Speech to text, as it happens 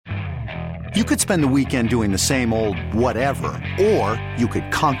You could spend the weekend doing the same old whatever, or you could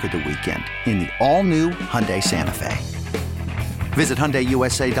conquer the weekend in the all-new Hyundai Santa Fe. Visit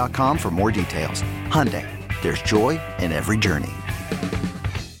HyundaiUSA.com for more details. Hyundai, there's joy in every journey.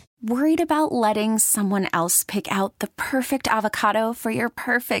 Worried about letting someone else pick out the perfect avocado for your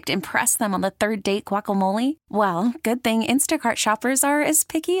perfect impress them on the third date guacamole? Well, good thing Instacart shoppers are as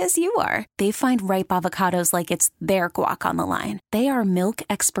picky as you are. They find ripe avocados like it's their guac on the line. They are milk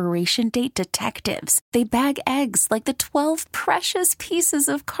expiration date detectives. They bag eggs like the 12 precious pieces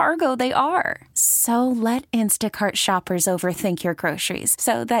of cargo they are. So let Instacart shoppers overthink your groceries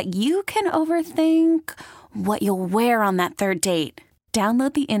so that you can overthink what you'll wear on that third date.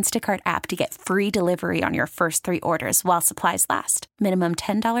 Download the Instacart app to get free delivery on your first 3 orders while supplies last. Minimum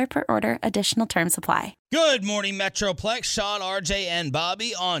 $10 per order. Additional terms apply. Good morning, Metroplex. Sean, RJ, and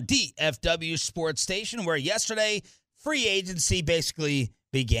Bobby on DFW Sports Station, where yesterday free agency basically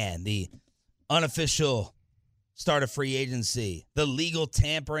began. The unofficial start of free agency, the legal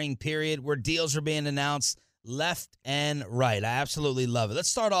tampering period where deals are being announced left and right. I absolutely love it. Let's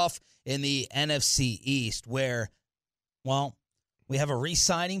start off in the NFC East where, well, we have a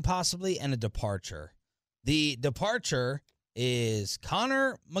re-signing possibly and a departure. The departure is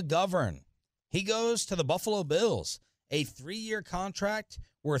Connor McGovern. He goes to the Buffalo Bills, a 3-year contract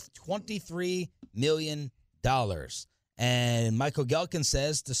worth $23 million. And Michael Gehlken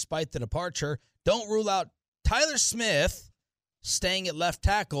says, despite the departure, don't rule out Tyler Smith staying at left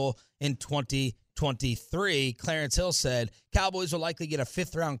tackle in 2023. Clarence Hill said, Cowboys will likely get a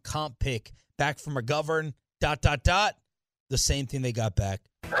 5th-round comp pick back from McGovern, ... The same thing they got back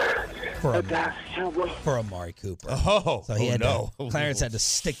for Amari Cooper. Oh, so he had no. Clarence had to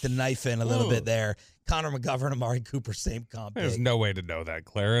stick the knife in a little bit there. Connor McGovern, Amari Cooper, same comp. There's no way to know that,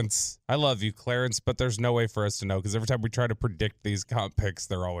 Clarence. I love you, Clarence, but there's no way for us to know because every time we try to predict these comp picks,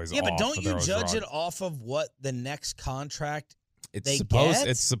 they're always off. Yeah, but don't you judge wrong. it off of what the next contract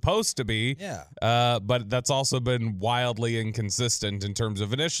It's supposed to be. Yeah. But that's also been wildly inconsistent in terms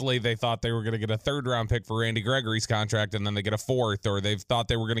of initially they thought they were going to get a 3rd-round pick for Randy Gregory's contract and then they get a 4th, or they've thought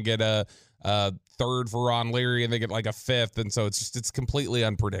they were going to get a 3rd for Ron Leary and they get like a 5th, and so it's completely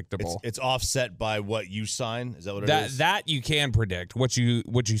unpredictable. It's offset by what you sign. Is that what it is? That you can predict what you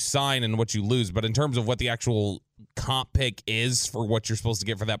sign and what you lose, but in terms of what the actual comp pick is for what you're supposed to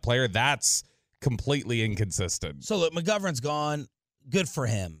get for that player, that's completely inconsistent. So look, McGovern's gone. Good for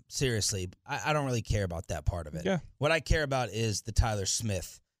him. Seriously. I don't really care about that part of it. Yeah. What I care about is the Tyler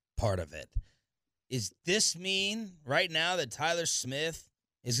Smith part of it. Is this mean right now that Tyler Smith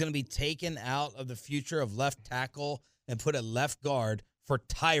is going to be taken out of the future of left tackle and put at left guard for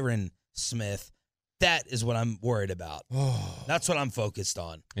Tyron Smith? That is what I'm worried about. That's what I'm focused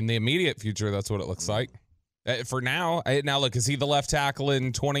on. In the immediate future, that's what it looks like. For now, look, is he the left tackle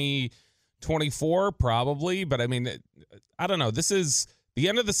in 2024? Probably, but I mean, I don't know. This is the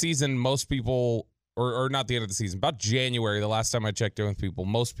end of the season. Most people, or not the end of the season, about January, the last time I checked in with people,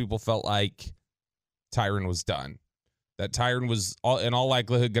 most people felt like Tyron was done. That Tyron was in all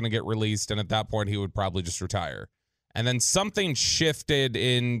likelihood going to get released, and at that point, he would probably just retire. And then something shifted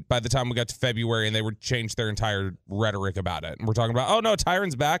by the time we got to February, and they would change their entire rhetoric about it. And we're talking about, oh, no,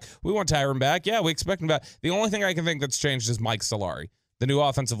 Tyron's back. We want Tyron back. Yeah, we expect him back. The only thing I can think that's changed is Mike Solari. The new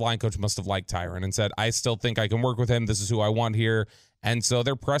offensive line coach must have liked Tyron and said, I still think I can work with him. This is who I want here. And so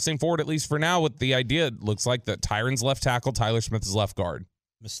they're pressing forward, at least for now, with the idea, it looks like, that Tyron's left tackle, Tyler Smith is left guard.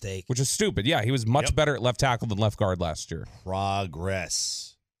 Mistake. Which is stupid. Yeah, he was much better at left tackle than left guard last year.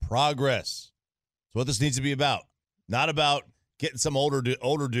 Progress. That's what this needs to be about. Not about getting some older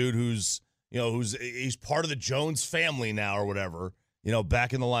dude who's he's part of the Jones family now or whatever,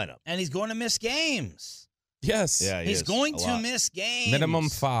 back in the lineup. And he's going to miss games. Yes. Yeah, he's going to miss games. Minimum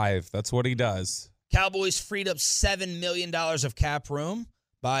 5. That's what he does. Cowboys freed up $7 million of cap room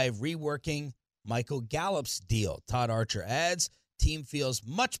by reworking Michael Gallup's deal. Todd Archer adds, team feels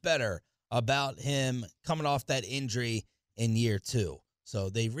much better about him coming off that injury in year 2. So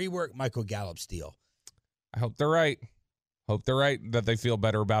they reworked Michael Gallup's deal. I hope they're right. Hope they're right that they feel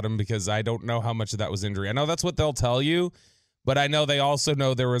better about him, because I don't know how much of that was injury. I know that's what they'll tell you, but I know they also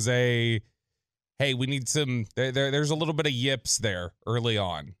know there was hey, we need some, there's a little bit of yips there early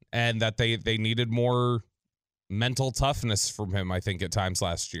on, and that they needed more mental toughness from him, I think, at times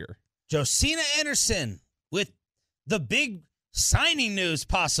last year. Josina Anderson with the big signing news,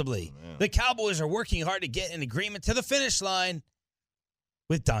 possibly. Oh, the Cowboys are working hard to get an agreement to the finish line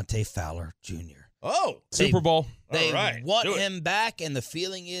with Dante Fowler Jr. Oh, Super Bowl. They want him back, and the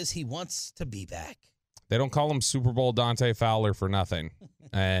feeling is he wants to be back. They don't call him Super Bowl Dante Fowler for nothing.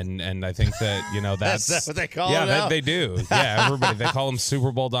 And I think that, that's what they call him. Yeah, they do. Yeah, everybody, they call him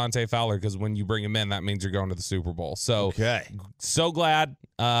Super Bowl Dante Fowler because when you bring him in, that means you're going to the Super Bowl. So, so glad.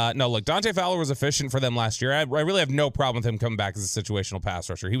 No, look, Dante Fowler was efficient for them last year. I really have no problem with him coming back as a situational pass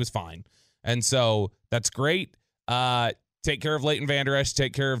rusher. He was fine. And so that's great. Take care of Leighton Vander Esch,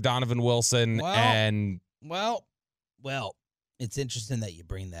 take care of Donovan Wilson. Well, it's interesting that you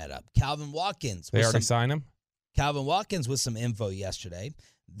bring that up. Calvin Watkins. They already signed him? Calvin Watkins with some info yesterday.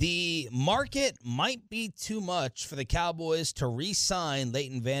 The market might be too much for the Cowboys to re-sign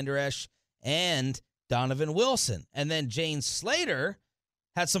Leighton Vander Esch and Donovan Wilson. And then Jane Slater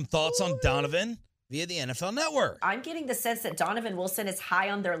had some thoughts on Donovan via the NFL Network. I'm getting the sense that Donovan Wilson is high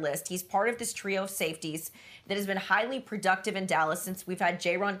on their list. He's part of this trio of safeties that has been highly productive in Dallas since we've had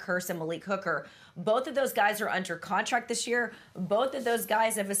Jaron Kearse and Malik Hooker. Both of those guys are under contract this year. Both of those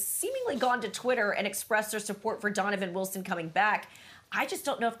guys have seemingly gone to Twitter and expressed their support for Donovan Wilson coming back. I just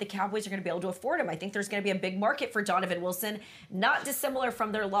don't know if the Cowboys are going to be able to afford him. I think there's going to be a big market for Donovan Wilson, not dissimilar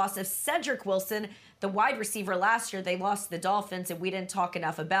from their loss of Cedric Wilson, the wide receiver last year. They lost to the Dolphins, and we didn't talk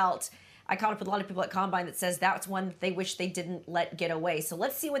enough about. I caught up with a lot of people at Combine that says that's one that they wish they didn't let get away. So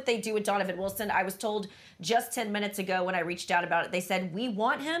let's see what they do with Donovan Wilson. I was told just 10 minutes ago when I reached out about it, they said, we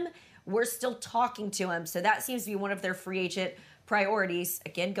want him. We're still talking to him. So that seems to be one of their free agent priorities.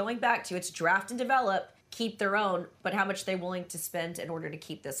 Again, going back to it's draft and develop, keep their own, but how much they're willing to spend in order to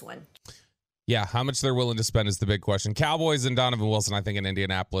keep this one. Yeah, how much they're willing to spend is the big question. Cowboys and Donovan Wilson, I think, in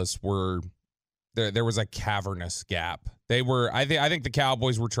Indianapolis were there was a cavernous gap. They were I think the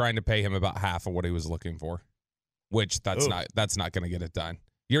Cowboys were trying to pay him about half of what he was looking for, which that's not going to get it done.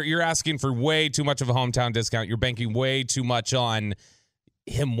 You're asking for way too much of a hometown discount. You're banking way too much on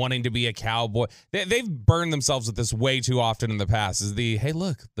him wanting to be a Cowboy. They've burned themselves with this way too often in the past. Is hey,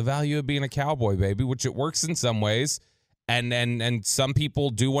 look, the value of being a Cowboy, baby, which it works in some ways. And some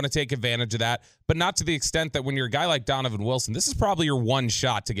people do want to take advantage of that, but not to the extent that when you're a guy like Donovan Wilson, this is probably your one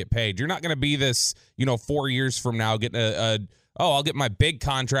shot to get paid. You're not going to be this, 4 years from now getting I'll get my big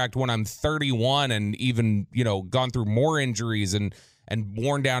contract when I'm 31 and even, gone through more injuries and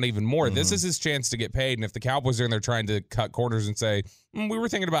worn down even more. Mm-hmm. This is his chance to get paid. And if the Cowboys are in there trying to cut corners and say, we were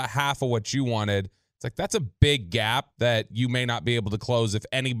thinking about half of what you wanted, it's like that's a big gap that you may not be able to close if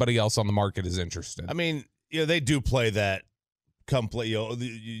anybody else on the market is interested. I mean, they do play that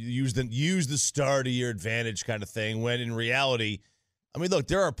use the star to your advantage kind of thing, when in reality, I mean, look,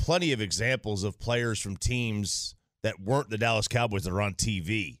 there are plenty of examples of players from teams that weren't the Dallas Cowboys that are on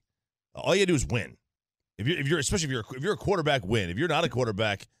TV. All you do is win. If you're a quarterback, win. If you're not a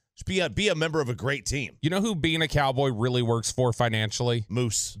quarterback, just be a member of a great team. You know who being a Cowboy really works for financially?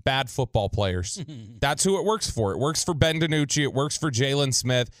 Moose. Bad football players. That's who it works for. It works for Ben DiNucci. It works for Jalen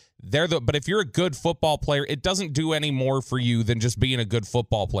Smith. But if you're a good football player, it doesn't do any more for you than just being a good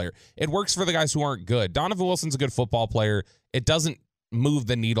football player. It works for the guys who aren't good. Donovan Wilson's a good football player. It doesn't move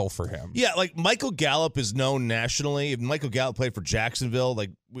the needle for him. Yeah, like Michael Gallup is known nationally. If Michael Gallup played for Jacksonville,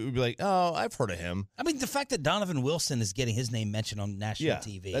 like we would be like, oh, I've heard of him. I mean, the fact that Donovan Wilson is getting his name mentioned on national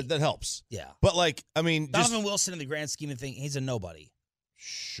TV. That helps. Yeah. But Donovan Wilson in the grand scheme of things, he's a nobody.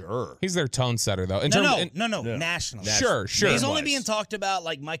 Sure. He's their tone setter, though. No, nationally. Sure. He's only being talked about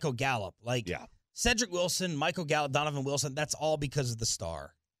like Michael Gallup. Cedric Wilson, Michael Gallup, Donovan Wilson, that's all because of the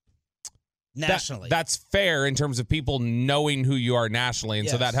star. Nationally. That's fair in terms of people knowing who you are nationally. And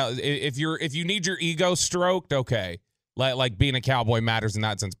so that if you need your ego stroked, okay. Like being a Cowboy matters in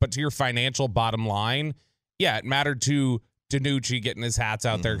that sense. But to your financial bottom line, yeah, it mattered to DiNucci getting his hats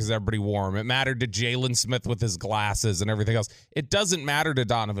out there because everybody wore them. It mattered to Jalen Smith with his glasses and everything else. It doesn't matter to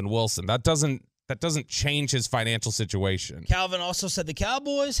Donovan Wilson. That doesn't change his financial situation. Calvin also said the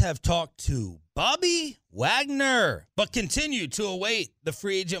Cowboys have talked to Bobby Wagner, but continue to await the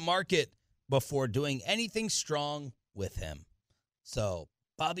free agent market before doing anything strong with him. So,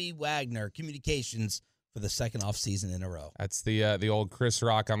 Bobby Wagner, communications for the second offseason in a row. That's the old Chris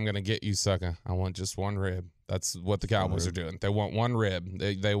Rock, I'm going to get you, sucker. I want just one rib. That's what the Cowboys are doing. They want one rib.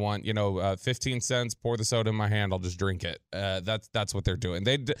 They want, 15 cents, pour the soda in my hand, I'll just drink it. That's what they're doing.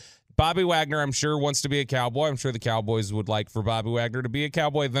 Bobby Wagner, I'm sure, wants to be a Cowboy. I'm sure the Cowboys would like for Bobby Wagner to be a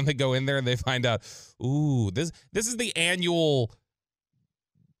Cowboy. Then they go in there and they find out, ooh, this is the annual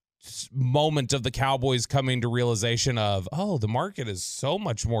moment of the Cowboys coming to realization of, oh, the market is so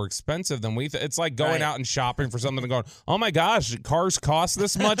much more expensive than we it's like going out and shopping for something and going, oh my gosh, cars cost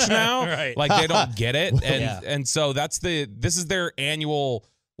this much now. Right. Like they don't get it. And so this is their annual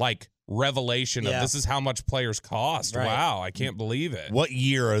revelation of this is how much players cost. Right. Wow, I can't believe it. What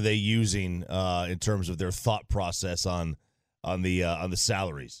year are they using in terms of their thought process on the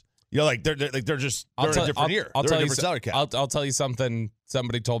salaries? You know, like they're just in a different year. They're in a different salary cap. I'll tell you something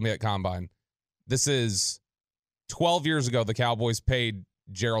somebody told me at Combine. This is 12 years ago the Cowboys paid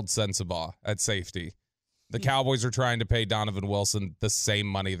Gerald Sensabaugh at safety. The Cowboys are trying to pay Donovan Wilson the same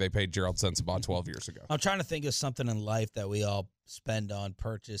money they paid Gerald Sensabaugh 12 years ago. I'm trying to think of something in life that we all spend on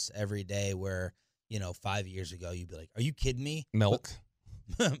purchase every day where, 5 years ago you'd be like, are you kidding me? Milk.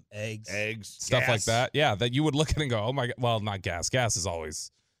 Eggs. Stuff gas. like that. Yeah, that you would look at and go, oh my God. Well, not gas. Gas is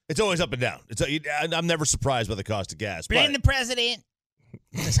always. It's always up and down. I'm never surprised by the cost of gas. Blame the president.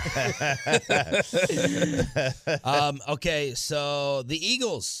 Okay, so the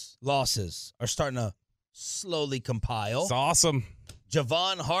Eagles' losses are starting to slowly compile. It's awesome.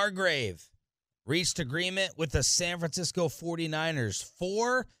 Javon Hargrave reached agreement with the San Francisco 49ers,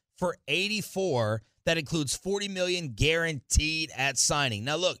 4 for $84. That includes $40 million guaranteed at signing.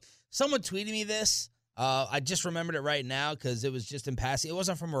 Now, look, someone tweeted me this. I just remembered it right now because it was just in passing. It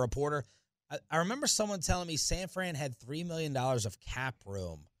wasn't from a reporter. I remember someone telling me San Fran had $3 million of cap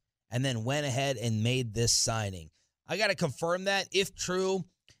room and then went ahead and made this signing. I got to confirm that. If true,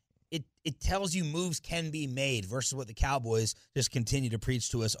 it tells you moves can be made versus what the Cowboys just continue to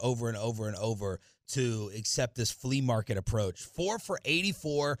preach to us over and over and over to accept this flea market approach. 4 for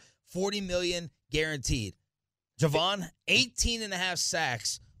 $84, $40 million guaranteed. Javon, 18.5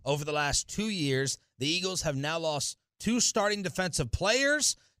 sacks over the last 2 years. The Eagles have now lost 2 starting defensive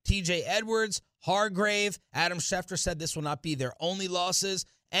players, TJ Edwards, Hargrave. Adam Schefter said this will not be their only losses,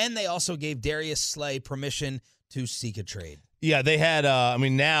 and they also gave Darius Slay permission to seek a trade. Yeah, they had,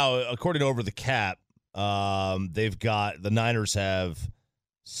 now, according to Over the Cap, they've got, the Niners have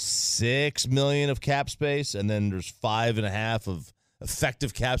 $6 million of cap space, and then there's 5.5 of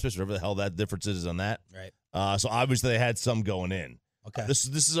effective cap space, whatever the hell that difference is on that. Right. So obviously they had some going in. Okay. This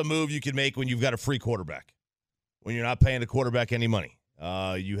is a move you can make when you've got a free quarterback. When you're not paying the quarterback any money.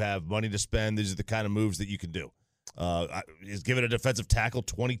 You have money to spend. These are the kind of moves that you can do. Is giving a defensive tackle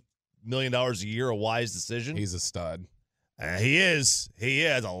 $20 million a year a wise decision? He's a stud. He is. He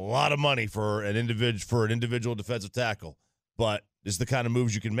has a lot of money for an individual defensive tackle. But this is the kind of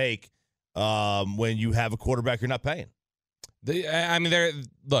moves you can make when you have a quarterback you're not paying.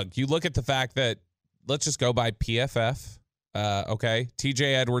 Look, you look at the fact that, let's just go by PFF. Okay,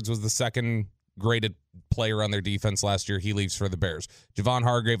 TJ Edwards was the second graded player on their defense last year. He leaves for the Bears. Javon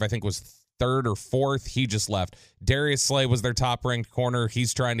Hargrave, I think, was 3rd or 4th. He just left. Darius Slay was their top-ranked corner.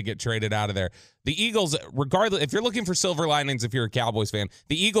 He's trying to get traded out of there. The Eagles, regardless, if you're looking for silver linings, if you're a Cowboys fan,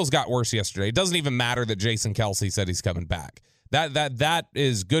 the Eagles got worse yesterday. It doesn't even matter that Jason Kelce said he's coming back. That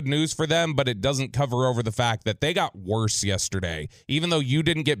is good news for them, but it doesn't cover over the fact that they got worse yesterday. Even though you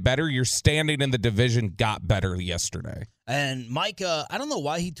didn't get better, your standing in the division got better yesterday. And Micah, I don't know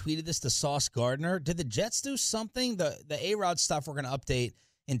why he tweeted this to Sauce Gardner. Did the Jets do something? The A-Rod stuff we're going to update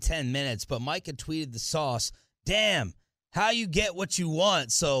in 10 minutes, but Micah tweeted the Sauce, damn, how you get what you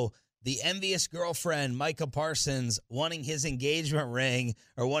want. So the envious girlfriend, Micah Parsons, wanting his engagement ring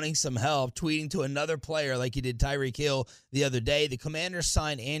or wanting some help, tweeting to another player like he did Tyreek Hill the other day. The Commanders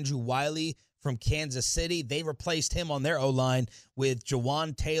signed Andrew Wiley from Kansas City. They replaced him on their O-line with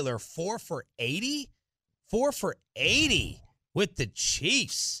Jawan Taylor. 4 for $80? 4 for $80 with the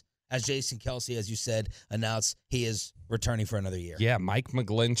Chiefs. As Jason Kelce, as you said, announced he is returning for another year. Yeah, Mike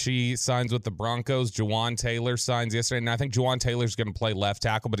McGlinchey signs with the Broncos. Jawan Taylor signs yesterday. And I think Jawan Taylor's going to play left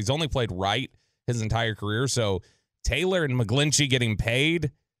tackle, but he's only played right his entire career. So Taylor and McGlinchey getting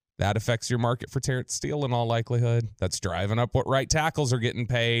paid, that affects your market for Terrence Steele in all likelihood. That's driving up what right tackles are getting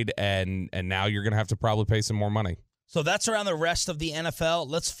paid, and now you're going to have to probably pay some more money. So that's around the rest of the NFL.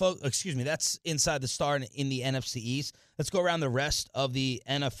 That's inside the star in the NFC East. Let's go around the rest of the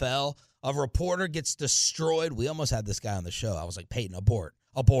NFL. A reporter gets destroyed. We almost had this guy on the show. I was like, Peyton, abort.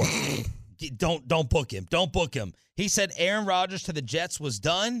 Don't book him. Don't book him. He said Aaron Rodgers to the Jets was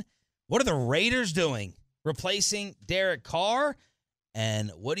done. What are the Raiders doing? Replacing Derek Carr? And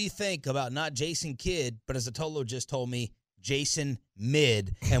what do you think about not Jason Kidd, but as Atolo just told me, Jason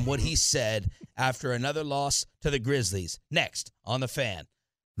Mid, and what he said after another loss to the Grizzlies? Next on The Fan.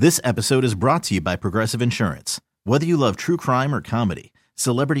 This episode is brought to you by Progressive Insurance. Whether you love true crime or comedy,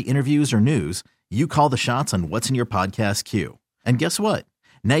 celebrity interviews or news, you call the shots on what's in your podcast queue. And guess what?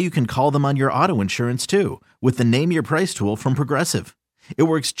 Now you can call them on your auto insurance too with the Name Your Price tool from Progressive. It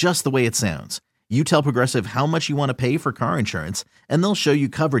works just the way it sounds. You tell Progressive how much you want to pay for car insurance, and they'll show you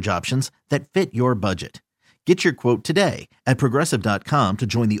coverage options that fit your budget. Get your quote today at Progressive.com to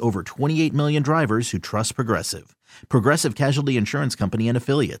join the over 28 million drivers who trust Progressive. Progressive Casualty Insurance Company and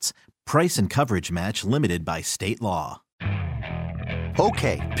Affiliates. Price and coverage match limited by state law.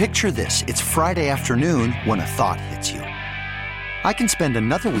 Okay, picture this. It's Friday afternoon when a thought hits you. I can spend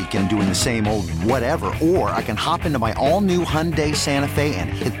another weekend doing the same old whatever, or I can hop into my all-new Hyundai Santa Fe and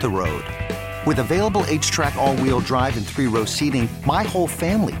hit the road. With available H-Track all-wheel drive and 3-row seating, my whole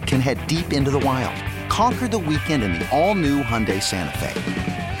family can head deep into the wild. Conquer the weekend in the all-new Hyundai Santa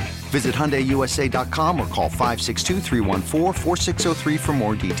Fe. Visit HyundaiUSA.com or call 562-314-4603 for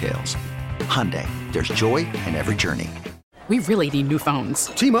more details. Hyundai, there's joy in every journey. We really need new phones.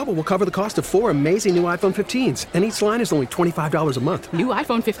 T-Mobile will cover the cost of 4 amazing new iPhone 15s, and each line is only $25 a month. New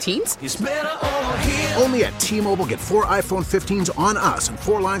iPhone 15s? It's better over here. Only at T-Mobile, get 4 iPhone 15s on us and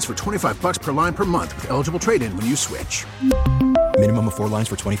 4 lines for $25 per line per month with eligible trade-in when you switch. Minimum of 4 lines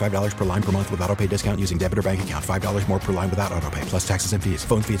for $25 per line per month with auto-pay discount using debit or bank account. $5 more per line without auto-pay, plus taxes and fees.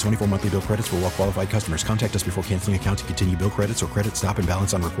 Phone fee at 24 monthly bill credits for well-qualified customers. Contact us before canceling account to continue bill credits or credit stop and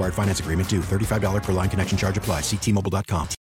balance on required finance agreement due. $35 per line connection charge applies. See T-Mobile.com.